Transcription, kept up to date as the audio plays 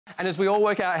And as we all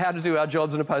work out how to do our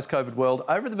jobs in a post-COVID world,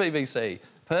 over at the BBC,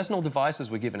 personal devices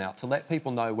were given out to let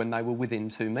people know when they were within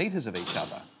 2 metres of each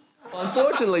other.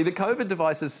 Unfortunately, the COVID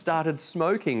devices started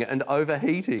smoking and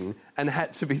overheating and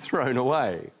had to be thrown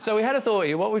away. So we had a thought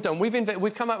here. What we've done,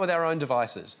 we've come up with our own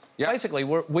devices. Yep. Basically,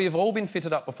 we've all been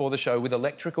fitted up before the show with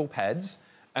electrical pads,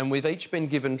 and we've each been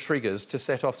given triggers to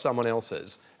set off someone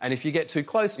else's. And if you get too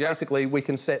close, basically, we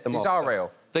can set them off. These are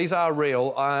real? These are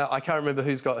real. I can't remember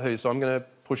who's got who, so I'm going to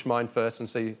push mine first and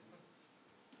see...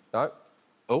 No.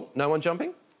 Oh, no one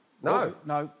jumping? No.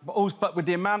 No, but with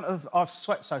the amount of I've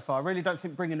sweat so far, I really don't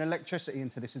think bringing electricity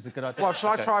into this is a good idea. Well,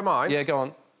 shall I try mine? Yeah, go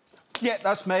on. Yeah,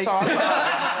 that's me. So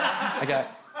OK.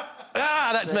 Ah,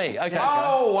 that's me. OK.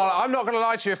 Oh, well, I'm not going to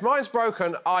lie to you. If mine's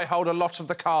broken, I hold a lot of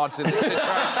the cards in this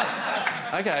situation.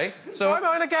 OK, so... Try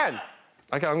mine again.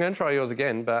 OK, I'm going to try yours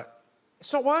again, but...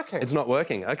 It's not working. It's not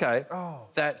working. OK. Oh.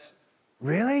 That's...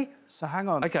 Really? So hang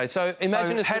on. OK, so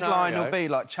imagine a scenario... headline will be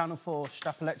like Channel 4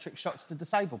 strap electric shocks to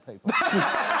disabled people.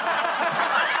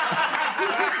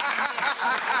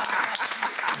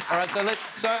 All right, OK,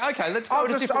 let's go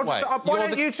in a different way. Why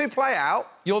don't you two play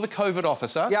out? You're the COVID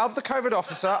officer. Yeah, I'm the COVID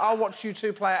officer. I'll watch you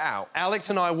two play it out. Alex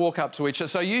and I walk up to each other,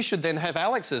 so you should then have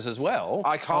Alex's as well.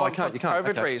 I can't, for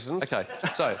COVID reasons. OK,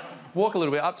 so walk a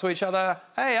little bit up to each other.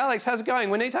 Hey, Alex, how's it going?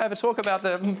 We need to have a talk about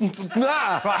the...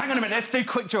 Right, hang on a minute, let's do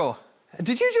quick draw.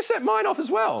 Did you just set mine off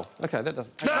as well? OK, that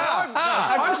doesn't... No,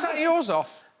 I'm setting yours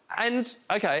off. And,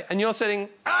 OK, and you're setting...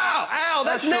 Ow, ow,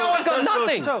 that's now I've got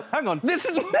nothing. So, hang on. This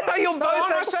is... Now you're both... I'm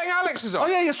not setting Alex's off. Oh,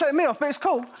 yeah, you're setting me off, but it's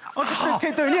cool. I'll just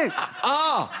keep doing you.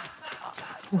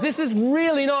 This is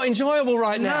really not enjoyable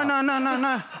right now.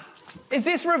 No. Is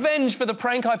this revenge for the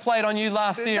prank I played on you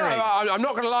last series? No, I'm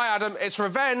not going to lie, Adam. It's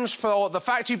revenge for the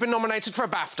fact you've been nominated for a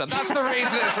BAFTA. That's the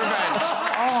reason it's revenge.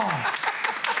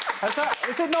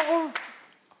 Is it not Oh.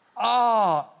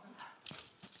 all...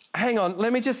 Hang on,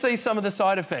 let me just see some of the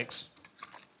side effects.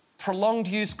 Prolonged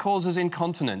use causes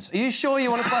incontinence. Are you sure you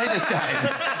want to play this game?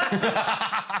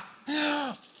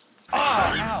 Oh,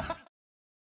 ow.